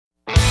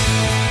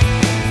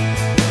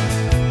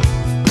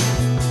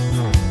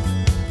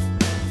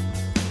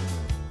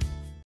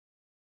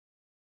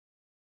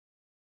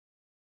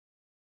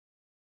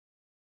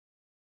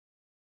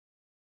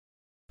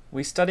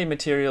We study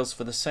materials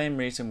for the same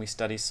reason we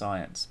study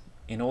science,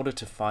 in order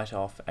to fight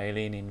off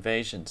alien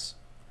invasions.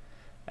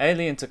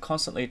 Aliens are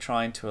constantly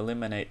trying to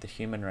eliminate the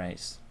human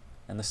race,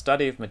 and the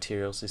study of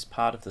materials is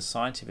part of the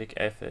scientific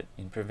effort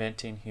in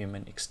preventing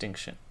human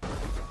extinction.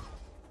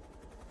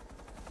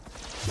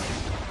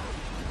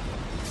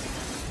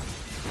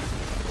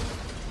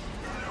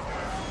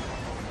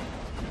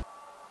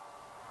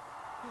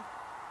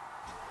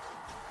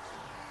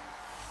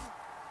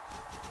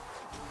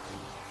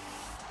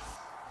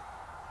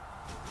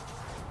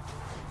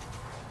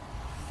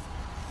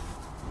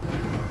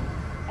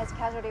 As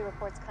casualty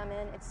reports come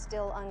in, it's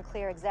still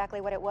unclear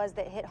exactly what it was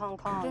that hit Hong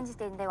Kong. 現時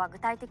点では具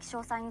体的詳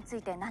細につ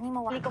いて何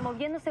もわ Y como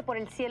viéndose por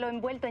el cielo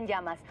envuelto en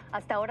llamas,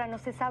 hasta ahora no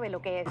se sabe lo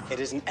que es. It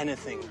isn't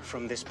anything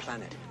from this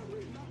planet.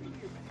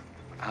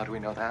 How do we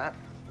know that?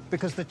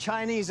 Because the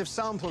Chinese have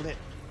sampled it.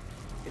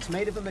 It's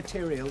made of a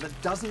material that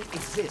doesn't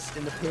exist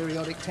in the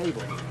periodic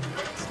table.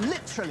 It's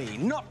literally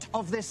not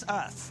of this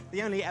Earth.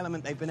 The only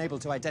element they've been able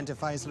to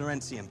identify is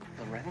Lawrencium.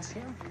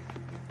 Lawrencium?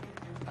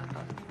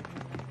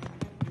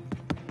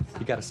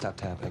 You gotta stop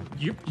tapping.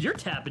 You're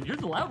tapping. You're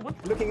the loud one.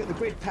 Looking at the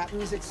grid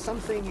patterns, it's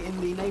something in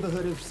the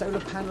neighborhood of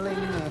solar paneling,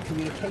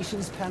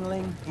 communications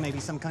paneling, maybe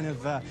some kind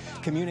of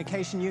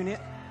communication unit.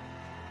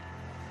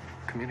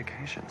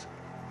 Communications?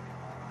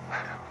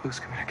 Who's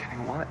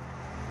communicating what?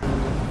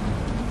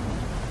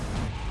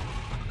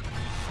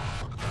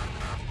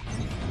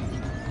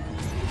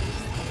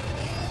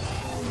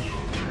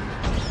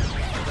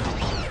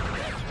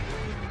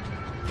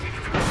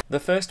 The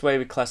first way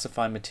we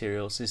classify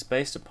materials is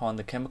based upon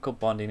the chemical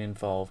bonding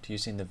involved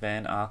using the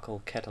Van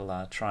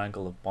Arkel-Ketelaar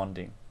triangle of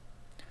bonding.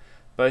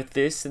 Both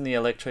this and the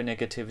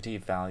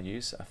electronegativity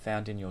values are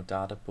found in your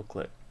data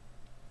booklet.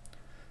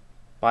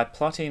 By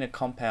plotting a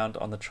compound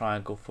on the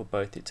triangle for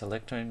both its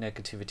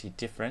electronegativity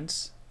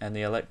difference and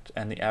the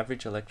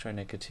average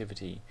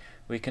electronegativity,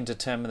 we can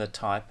determine the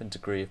type and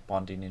degree of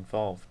bonding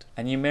involved.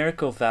 A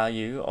numerical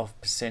value of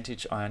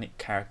percentage ionic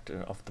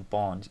character of the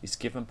bond is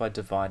given by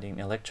dividing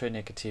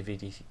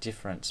electronegativity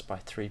difference by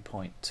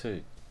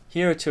 3.2.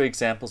 Here are two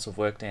examples of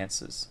worked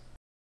answers.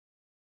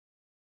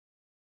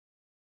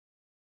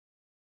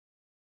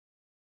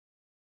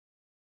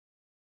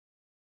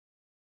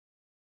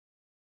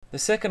 The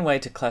second way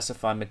to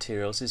classify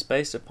materials is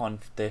based upon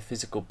their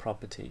physical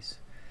properties.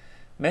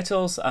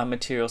 Metals are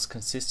materials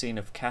consisting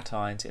of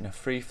cations in a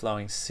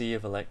free-flowing sea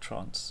of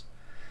electrons.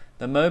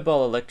 The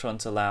mobile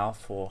electrons allow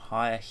for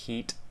higher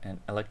heat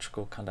and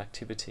electrical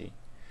conductivity.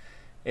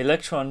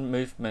 Electron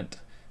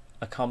movement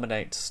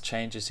accommodates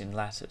changes in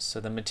lattice,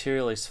 so the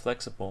material is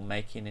flexible,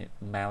 making it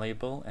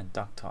malleable and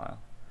ductile.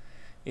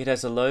 It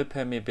has a low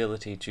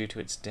permeability due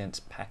to its dense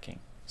packing.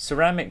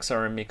 Ceramics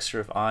are a mixture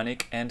of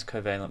ionic and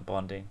covalent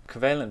bonding.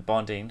 Covalent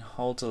bonding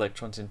holds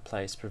electrons in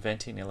place,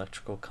 preventing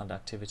electrical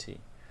conductivity.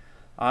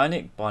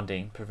 Ionic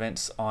bonding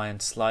prevents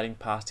ions sliding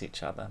past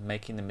each other,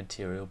 making the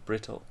material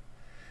brittle.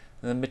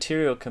 The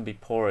material can be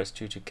porous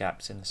due to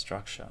gaps in the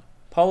structure.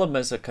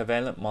 Polymers are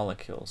covalent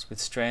molecules with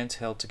strands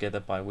held together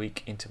by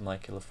weak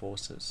intermolecular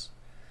forces.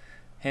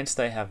 Hence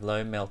they have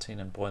low melting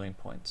and boiling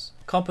points.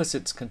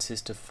 Composites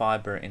consist of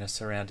fiber in a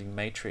surrounding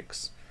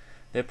matrix.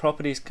 Their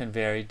properties can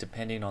vary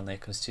depending on their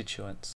constituents.